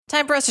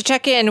Time for us to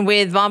check in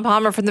with Vaughn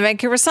Palmer from the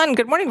Vancouver Sun.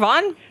 Good morning,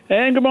 Vaughn.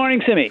 And good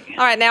morning, Simi.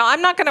 All right, now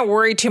I'm not going to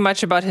worry too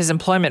much about his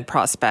employment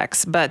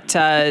prospects, but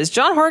is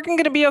John Horgan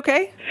going to be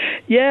okay?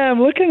 Yeah, I'm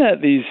looking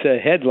at these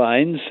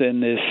headlines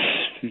and this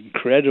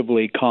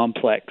incredibly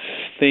complex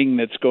thing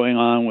that's going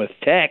on with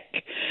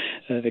Teck,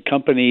 the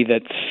company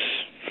that's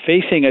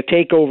facing a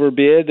takeover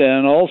bid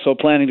and also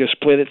planning to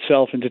split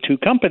itself into two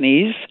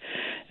companies.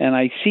 And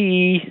I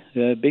see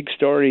the big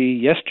story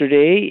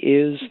yesterday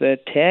is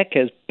that Teck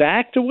has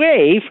backed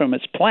away from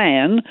its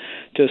plan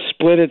to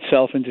split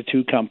itself into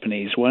two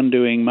companies, one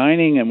doing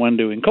mining and one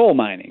doing coal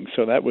mining.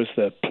 So that was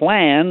the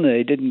plan.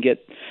 They didn't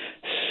get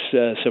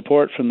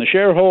support from the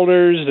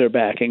shareholders. They're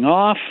backing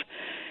off.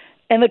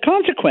 And the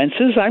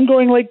consequences, I'm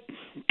going like,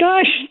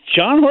 gosh,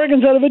 John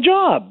Horgan's out of a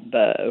job.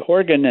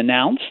 Horgan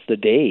announced the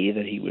day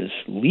that he was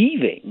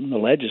leaving the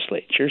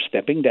legislature,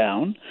 stepping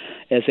down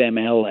as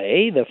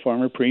MLA. The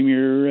former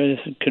premier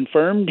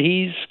confirmed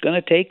he's going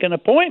to take an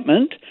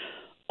appointment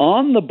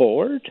on the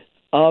board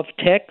of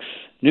Teck's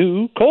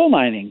new coal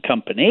mining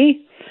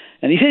company.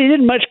 And he said he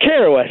didn't much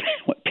care what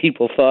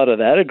people thought of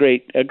that.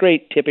 A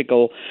great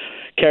typical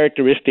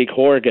characteristic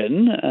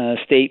Horgan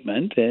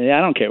statement.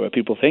 I don't care what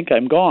people think,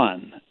 I'm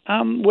gone.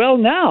 Well,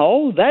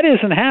 now that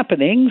isn't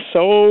happening,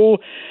 so,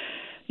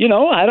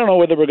 I don't know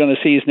whether we're going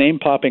to see his name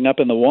popping up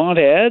in the want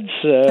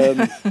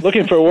ads.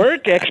 Looking for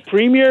work,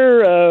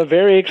 ex-premier,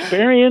 very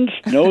experienced,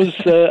 knows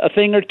a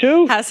thing or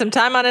two. Has some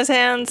time on his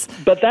hands.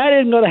 But that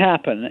isn't going to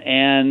happen,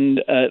 and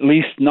at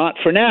least not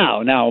for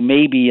now. Now,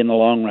 maybe in the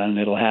long run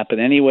it'll happen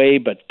anyway,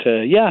 but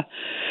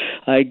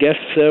I guess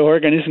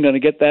Horgan isn't going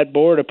to get that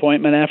board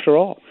appointment after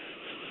all.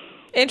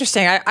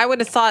 Interesting. I would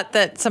have thought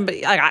that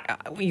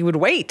you would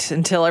wait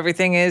until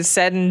everything is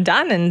said and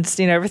done and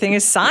everything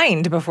is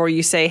signed before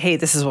you say, hey,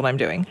 this is what I'm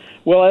doing.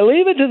 Well, I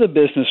leave it to the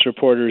business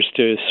reporters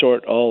to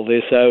sort all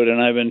this out,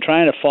 and I've been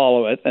trying to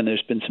follow it, and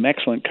there's been some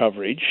excellent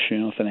coverage,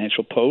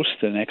 Financial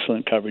Post and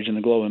excellent coverage in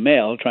the Globe and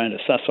Mail trying to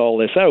suss all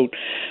this out.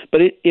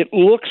 But it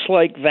looks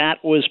like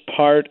that was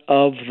part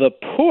of the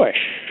push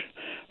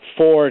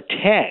for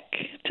Teck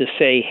to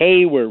say,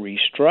 hey, we're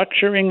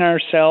restructuring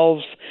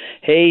ourselves.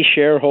 Hey,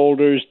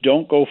 shareholders,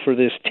 don't go for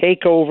this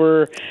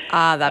takeover.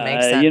 That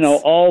makes sense.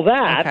 All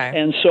that. Okay.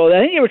 And so I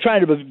think they were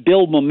trying to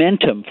build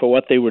momentum for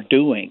what they were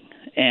doing.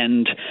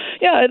 And,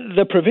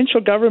 the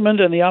provincial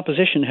government and the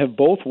opposition have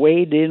both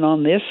weighed in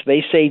on this.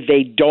 They say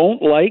they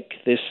don't like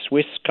this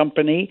Swiss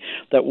company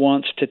that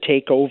wants to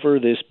take over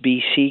this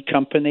BC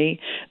company.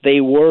 They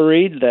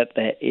worried that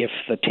if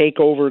the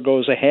takeover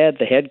goes ahead,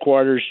 the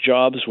headquarters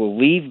jobs will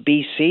leave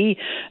BC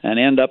and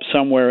end up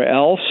somewhere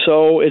else.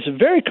 So it's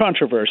very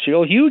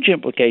controversial, huge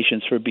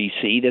implications for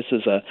BC. This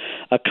is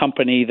a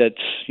company that's,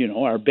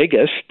 our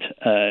biggest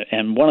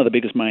and one of the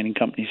biggest mining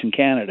companies in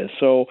Canada.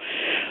 So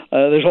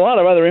there's a lot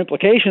of other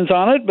implications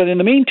on it, but in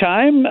the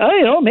meantime,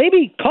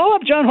 maybe call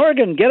up John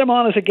Horgan, get him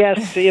on as a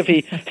guest, see if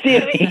he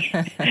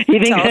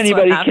thinks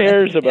anybody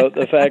cares about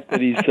the fact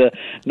that he's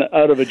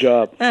out of a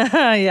job.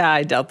 Yeah,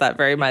 I doubt that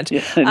very much.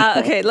 Yeah,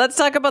 okay, let's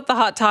talk about the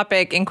hot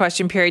topic in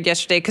question period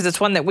yesterday, because it's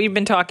one that we've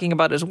been talking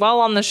about as well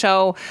on the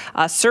show,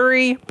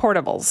 Surrey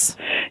Portables.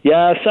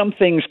 Yeah, some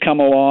things come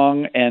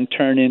along and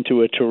turn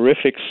into a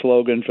terrific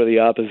slogan for the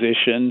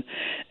opposition,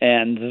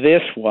 and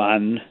this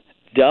one,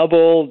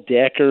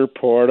 double-decker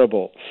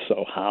portables.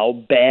 So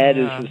how bad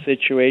is the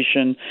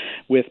situation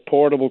with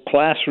portable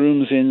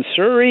classrooms in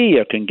Surrey?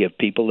 You can give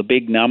people a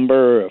big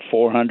number of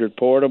 400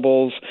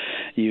 portables.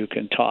 You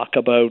can talk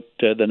about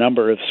the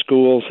number of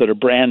schools that are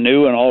brand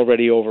new and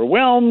already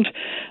overwhelmed.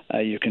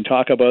 You can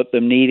talk about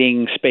them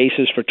needing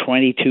spaces for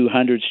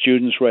 2,200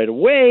 students right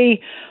away.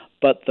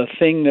 But the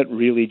thing that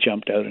really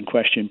jumped out in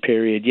question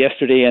period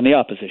yesterday, and the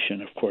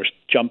opposition, of course,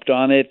 jumped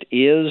on it,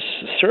 is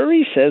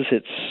Surrey says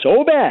it's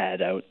so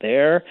bad out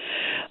there.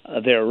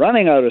 They're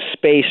running out of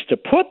space to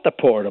put the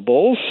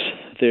portables.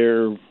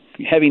 They're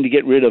having to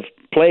get rid of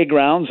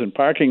playgrounds and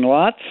parking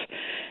lots.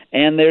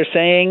 And they're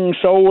saying,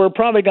 so we're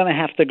probably going to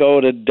have to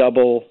go to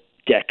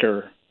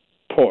double-decker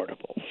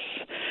portables.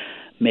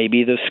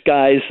 Maybe the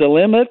sky's the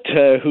limit.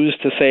 Who's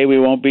to say we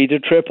won't be to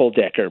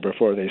triple-decker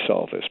before they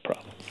solve this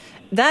problem?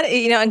 That,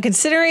 and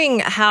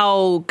considering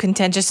how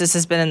contentious this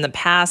has been in the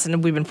past,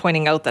 and we've been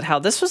pointing out that how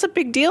this was a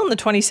big deal in the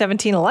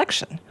 2017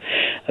 election.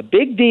 A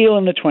big deal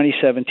in the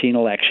 2017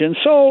 election.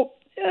 So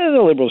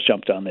the Liberals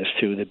jumped on this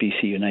too. The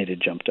BC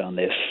United jumped on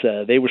this.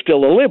 They were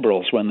still the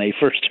Liberals when they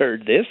first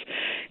heard this.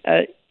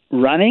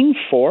 Running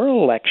for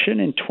election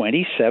in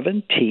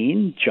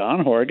 2017,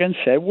 John Horgan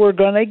said, we're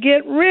going to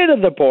get rid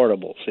of the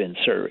portables in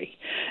Surrey.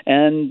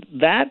 And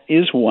that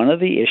is one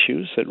of the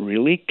issues that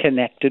really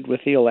connected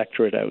with the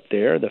electorate out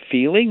there, the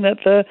feeling that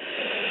the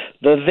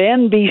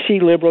then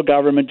BC Liberal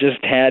government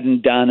just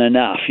hadn't done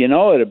enough. It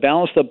had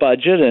balanced the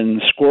budget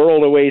and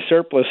squirreled away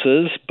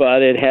surpluses,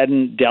 but it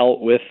hadn't dealt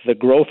with the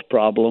growth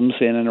problems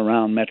in and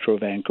around Metro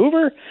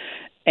Vancouver.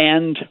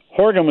 and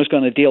Horgan was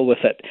going to deal with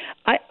it.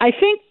 I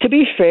think, to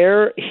be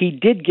fair, he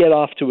did get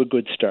off to a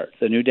good start.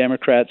 The New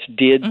Democrats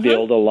did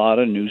build a lot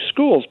of new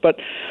schools, but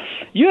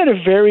you had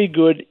a very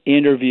good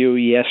interview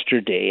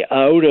yesterday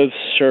out of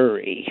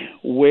Surrey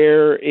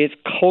where it's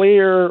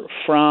clear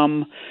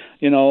from,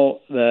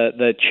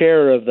 the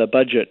chair of the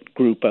budget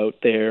group out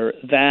there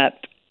that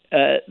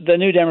the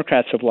New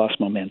Democrats have lost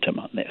momentum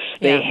on this.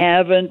 Yeah. They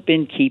haven't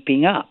been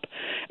keeping up.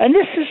 And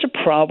this is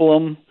a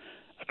problem,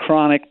 a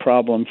chronic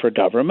problem for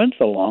government.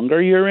 The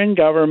longer you're in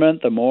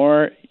government, the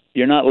more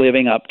you're not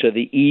living up to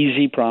the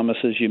easy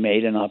promises you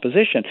made in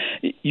opposition.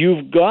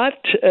 You've got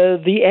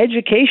the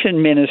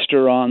education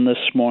minister on this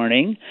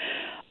morning.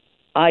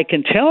 I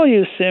can tell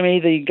you, Simi,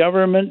 the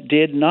government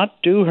did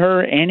not do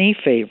her any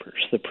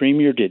favors. The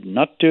premier did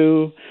not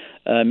do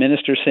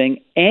Minister Singh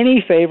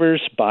any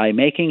favors by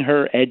making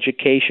her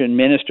education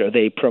minister.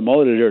 They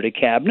promoted her to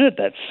cabinet.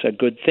 That's a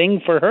good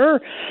thing for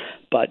her.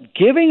 But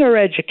giving her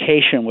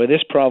education with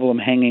this problem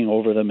hanging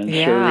over them in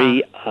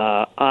Surrey,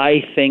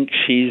 I think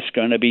she's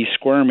going to be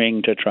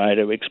squirming to try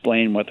to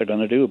explain what they're going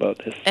to do about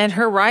this. And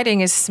her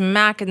riding is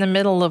smack in the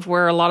middle of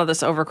where a lot of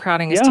this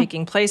overcrowding is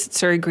taking place at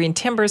Surrey Green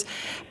Timbers.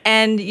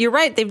 And you're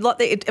right.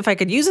 If I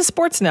could use a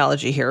sports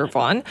analogy here,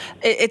 Vaughn,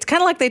 it's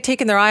kind of like they've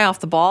taken their eye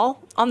off the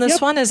ball on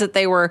this one, is that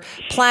they were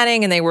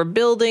planning and they were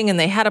building and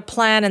they had a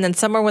plan, and then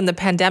somewhere when the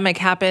pandemic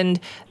happened,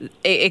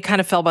 it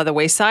kind of fell by the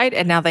wayside,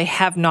 and now they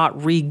have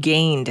not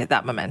regained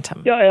that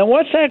momentum. Yeah, and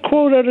what's that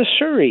quote out of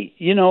Surrey?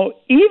 Even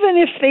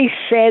if they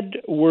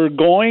said we're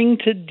going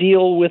to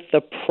deal with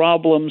the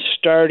problem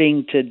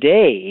starting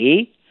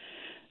today,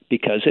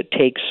 because it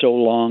takes so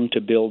long to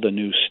build build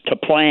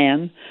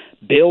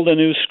a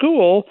new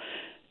school,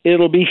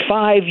 it'll be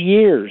 5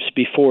 years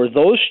before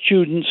those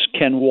students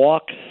can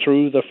walk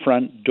through the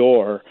front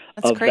door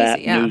of that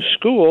new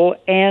school.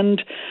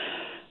 And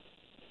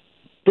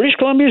British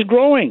Columbia is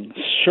growing.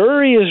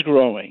 Surrey is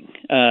growing.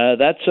 And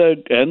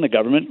the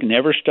government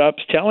never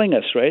stops telling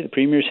us, right? The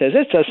Premier says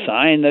it's a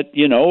sign that,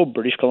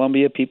 British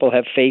Columbia people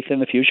have faith in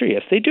the future.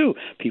 Yes, they do.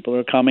 People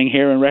are coming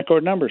here in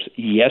record numbers.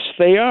 Yes,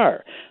 they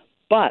are.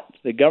 But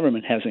the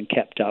government hasn't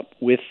kept up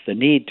with the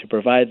need to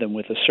provide them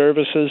with the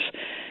services.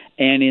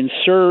 And in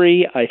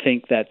Surrey, I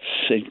think that's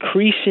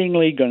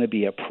increasingly going to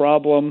be a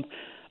problem.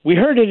 We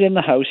heard it in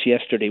the House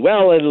yesterday.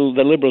 Well,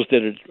 the Liberals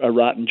did a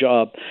rotten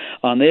job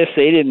on this.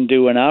 They didn't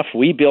do enough.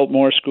 We built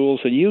more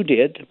schools than you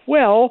did.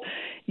 Well,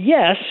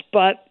 yes,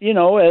 but,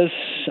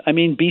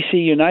 BC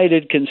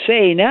United can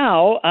say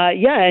now,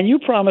 and you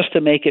promised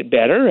to make it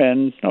better,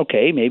 and,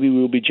 okay, maybe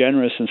we'll be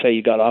generous and say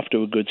you got off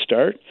to a good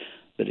start.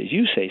 But as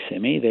you say,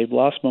 Simi, they've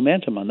lost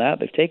momentum on that.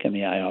 They've taken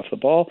the eye off the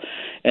ball,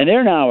 and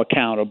they're now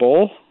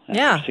accountable.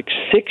 Yeah.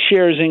 6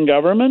 years in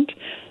government,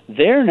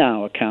 they're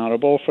now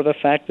accountable for the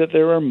fact that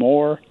there are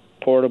more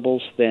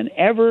portables than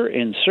ever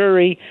in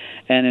Surrey,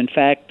 and in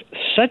fact,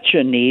 such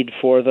a need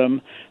for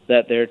them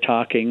that they're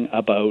talking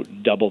about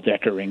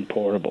double-deckering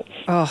portables.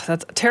 Oh,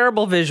 that's a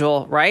terrible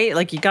visual, right?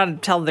 Like, you got to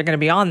tell they're going to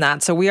be on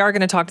that. So we are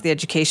going to talk to the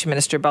education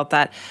minister about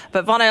that.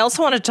 But Vaughn, I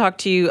also want to talk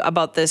to you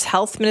about this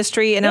health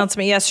ministry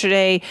announcement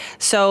yesterday.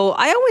 So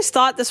I always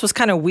thought this was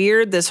kind of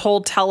weird, this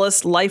whole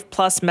TELUS Life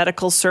Plus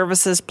medical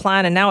services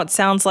plan, and now it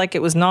sounds like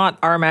it was not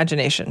our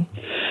imagination.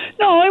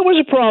 No, it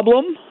was a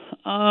problem.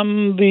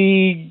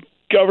 The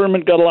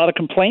government got a lot of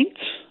complaints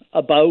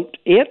about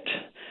it.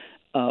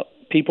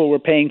 People were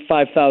paying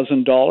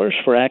 $5,000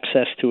 for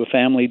access to a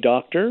family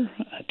doctor.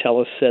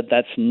 TELUS said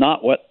that's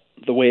not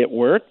the way it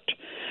worked.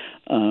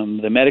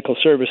 The Medical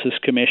Services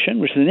Commission,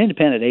 which is an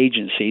independent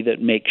agency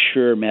that makes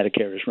sure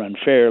Medicare is run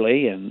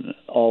fairly and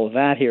all of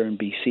that here in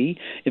BC,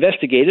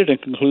 investigated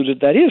and concluded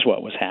that is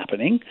what was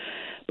happening.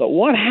 But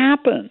what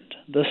happened?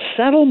 The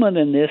settlement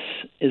in this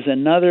is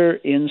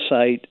another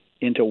insight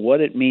into what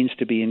it means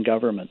to be in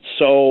government.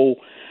 So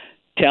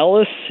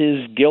TELUS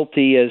is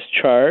guilty as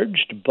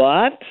charged,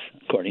 but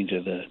according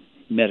to the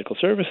Medical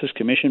Services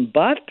Commission,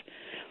 but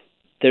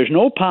there's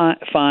no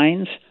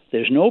fines,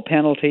 there's no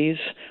penalties,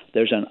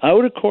 there's an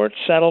out-of-court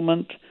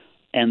settlement,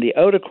 and the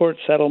out-of-court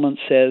settlement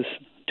says,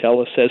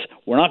 TELUS says,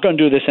 we're not going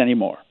to do this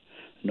anymore.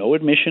 No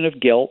admission of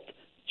guilt,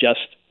 just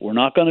we're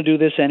not going to do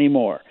this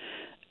anymore.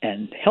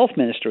 And Health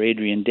Minister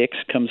Adrian Dix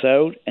comes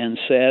out and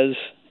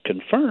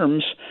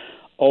confirms,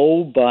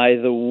 oh, by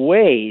the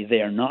way,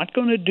 they're not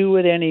going to do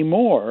it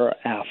anymore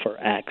for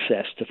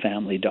access to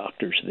family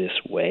doctors this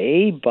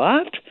way,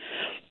 but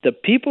the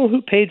people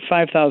who paid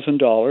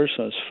 $5,000,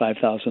 so it's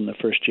 $5,000 the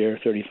first year,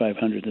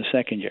 $3,500 the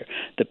second year,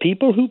 the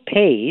people who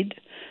paid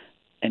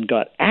and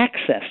got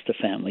access to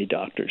family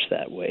doctors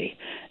that way,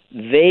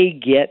 they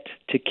get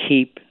to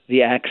keep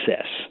the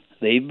access.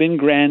 They've been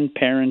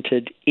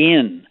grandparented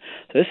in.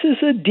 This is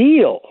a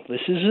deal.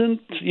 This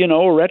isn't,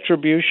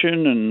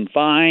 retribution and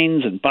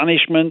fines and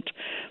punishment.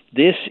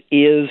 This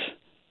is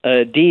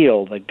a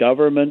deal. The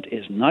government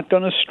is not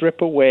going to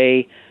strip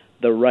away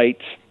the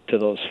rights to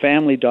those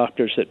family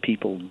doctors that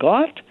people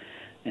got.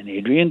 And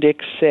Adrian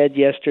Dix said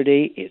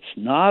yesterday, it's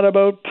not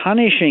about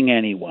punishing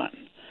anyone.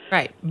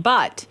 Right.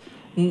 But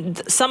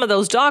some of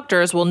those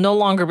doctors will no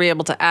longer be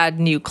able to add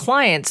new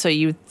clients. So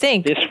you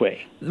think this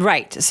way.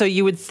 Right. So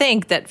you would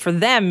think that for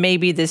them,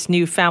 maybe this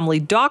new family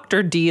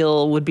doctor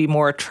deal would be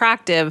more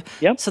attractive.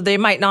 Yep. So they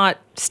might not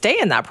stay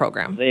in that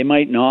program. They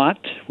might not.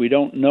 We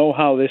don't know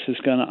how this is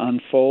going to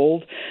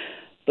unfold.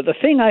 But the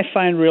thing I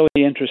find really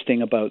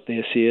interesting about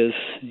this is,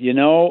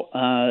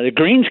 the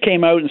Greens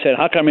came out and said,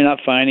 how come you're not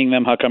fining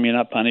them? How come you're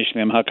not punishing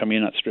them? How come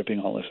you're not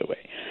stripping all this away?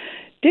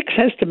 Dix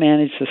has to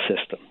manage the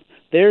system.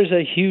 There's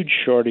a huge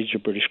shortage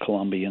of British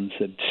Columbians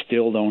that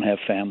still don't have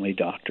family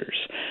doctors.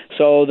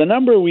 So the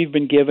number we've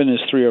been given is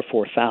 3,000 or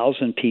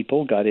 4,000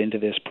 people got into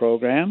this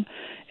program,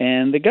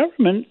 and the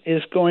government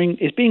is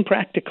being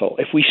practical.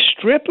 If we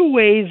strip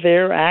away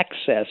their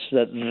access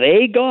that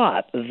they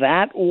got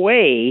that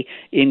way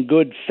in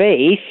good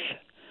faith,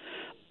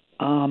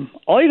 all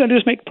you're going to do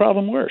is make the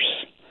problem worse.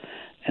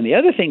 And the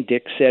other thing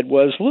Dick said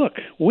was, look,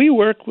 we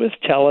work with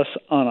TELUS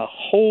on a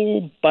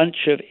whole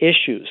bunch of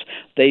issues.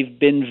 They've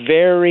been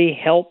very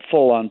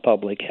helpful on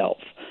public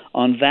health,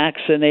 on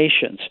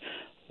vaccinations.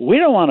 We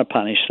don't want to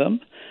punish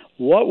them.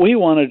 What we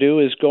want to do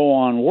is go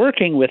on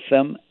working with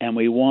them, and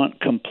we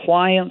want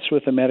compliance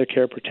with the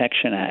Medicare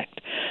Protection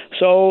Act.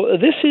 So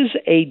this is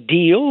a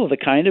deal, the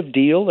kind of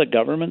deal that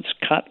governments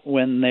cut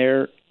when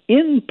they're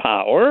in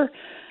power.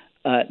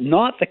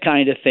 Not the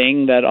kind of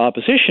thing that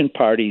opposition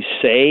parties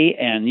say,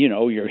 and,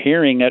 you're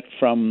hearing it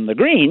from the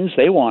Greens.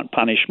 They want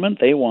punishment.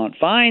 They want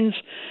fines.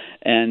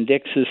 And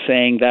Dix is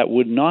saying that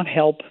would not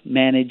help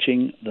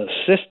managing the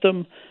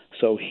system.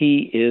 So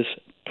he is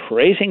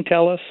praising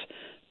TELUS,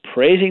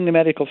 praising the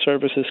Medical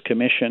Services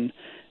Commission,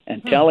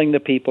 and telling the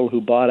people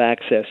who bought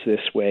access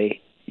this way,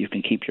 you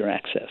can keep your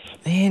access.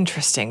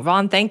 Interesting.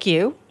 Vaughn, thank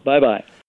you. Bye-bye.